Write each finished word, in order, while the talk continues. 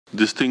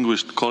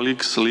Distinguished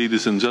colleagues,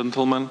 ladies and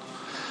gentlemen,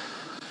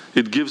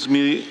 it gives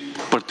me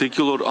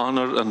particular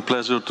honor and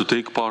pleasure to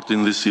take part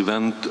in this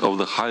event of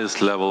the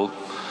highest level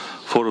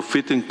for a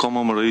fitting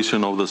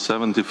commemoration of the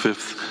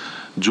 75th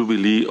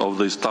Jubilee of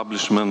the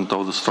establishment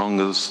of the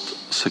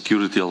strongest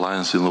security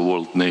alliance in the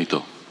world,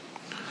 NATO.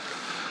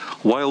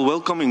 While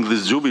welcoming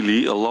this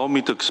Jubilee, allow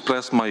me to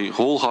express my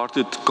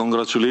wholehearted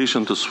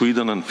congratulations to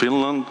Sweden and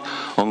Finland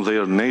on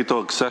their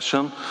NATO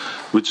accession,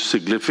 which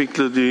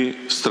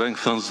significantly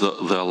strengthens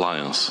the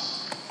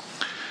alliance.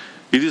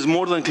 It is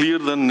more than clear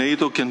that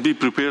NATO can be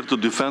prepared to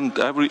defend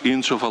every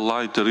inch of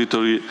Allied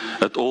territory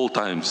at all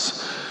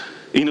times,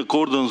 in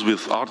accordance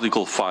with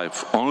Article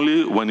 5,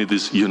 only when it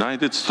is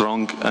united,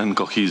 strong and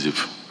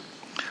cohesive.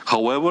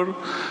 However,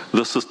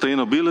 the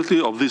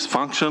sustainability of this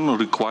function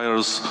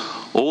requires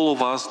all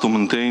of us to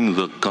maintain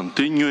the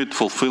continued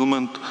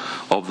fulfillment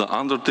of the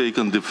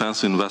undertaken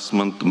defense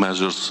investment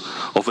measures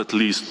of at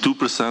least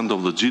 2%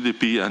 of the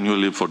GDP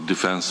annually for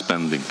defense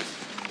spending.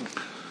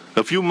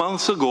 A few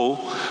months ago,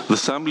 the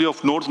Assembly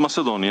of North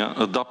Macedonia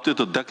adopted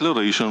a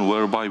declaration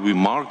whereby we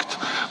marked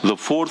the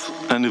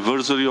 4th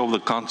anniversary of the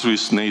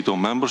country's NATO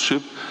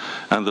membership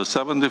and the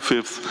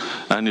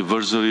 75th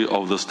anniversary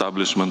of the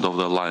establishment of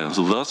the alliance,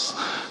 thus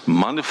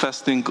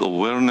manifesting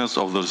awareness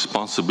of the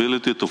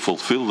responsibility to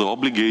fulfill the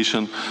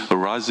obligation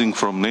arising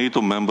from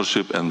NATO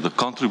membership and the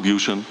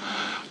contribution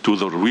to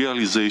the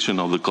realization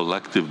of the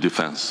collective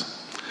defense.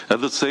 At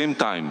the same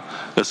time,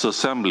 as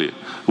Assembly,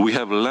 we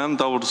have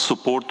lent our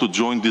support to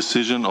joint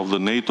decision of the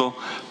NATO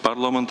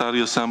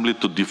Parliamentary Assembly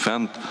to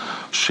defend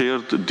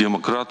shared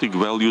democratic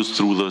values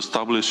through the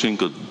establishing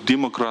a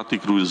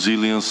Democratic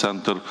Resilience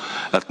Center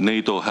at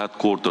NATO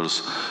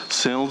headquarters.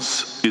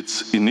 Since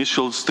its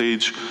initial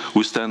stage,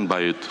 we stand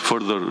by it,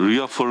 further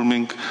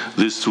reaffirming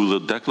this through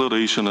the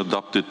declaration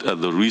adopted at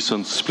the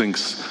recent spring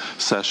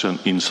session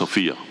in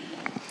Sofia.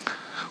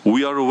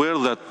 We are aware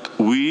that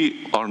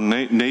we are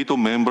NATO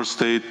member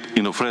state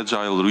in a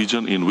fragile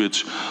region in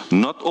which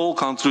not all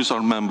countries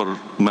are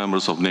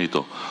members of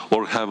NATO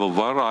or have a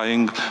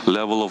varying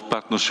level of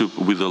partnership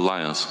with the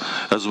alliance,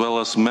 as well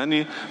as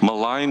many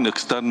malign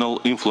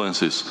external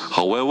influences.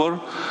 However,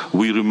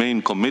 we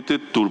remain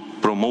committed to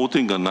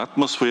promoting an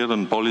atmosphere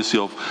and policy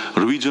of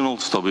regional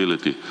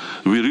stability.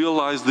 We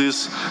realize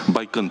this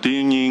by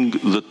continuing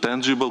the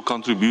tangible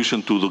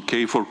contribution to the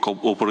KFOR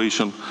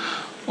cooperation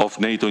of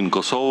NATO in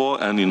Kosovo,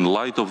 and in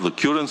light of the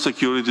current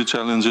security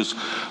challenges,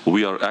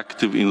 we are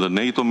active in the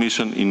NATO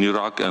mission in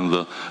Iraq and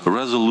the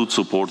resolute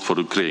support for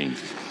Ukraine.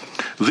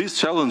 These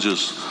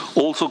challenges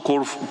also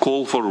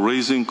call for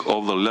raising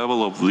of the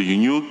level of the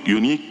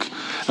unique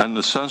and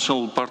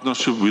essential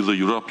partnership with the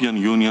European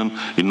Union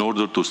in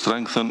order to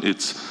strengthen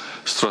its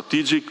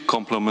strategic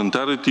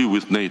complementarity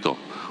with NATO.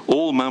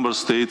 All member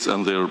states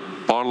and their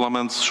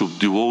parliaments should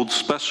devote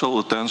special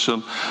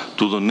attention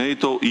to the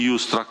NATO-EU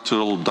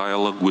structural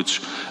dialogue,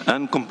 which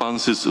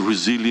encompasses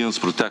resilience,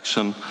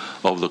 protection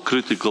of the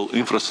critical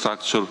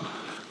infrastructure,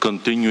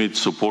 continued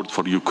support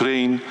for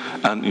Ukraine,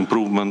 and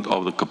improvement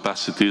of the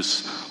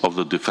capacities of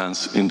the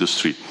defense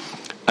industry.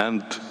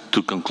 And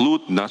to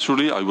conclude,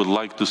 naturally, I would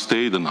like to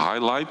state and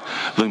highlight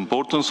the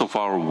importance of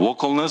our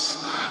vocalness,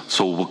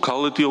 so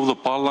vocality of the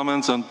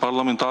parliaments and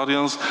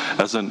parliamentarians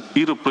as an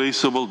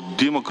irreplaceable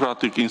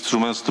democratic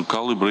instrument to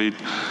calibrate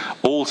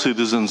all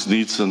citizens'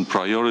 needs and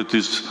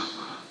priorities,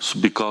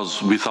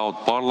 because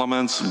without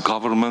parliaments,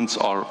 governments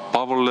are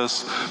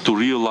powerless to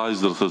realize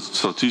the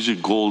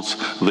strategic goals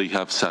they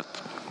have set.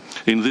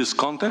 In this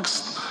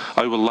context,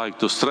 I would like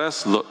to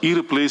stress the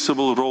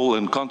irreplaceable role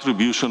and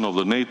contribution of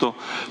the NATO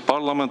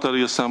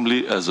Parliamentary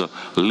Assembly as a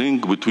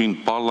link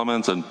between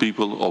parliaments and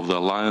people of the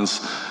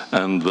alliance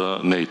and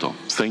NATO.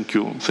 Thank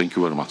you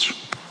very much.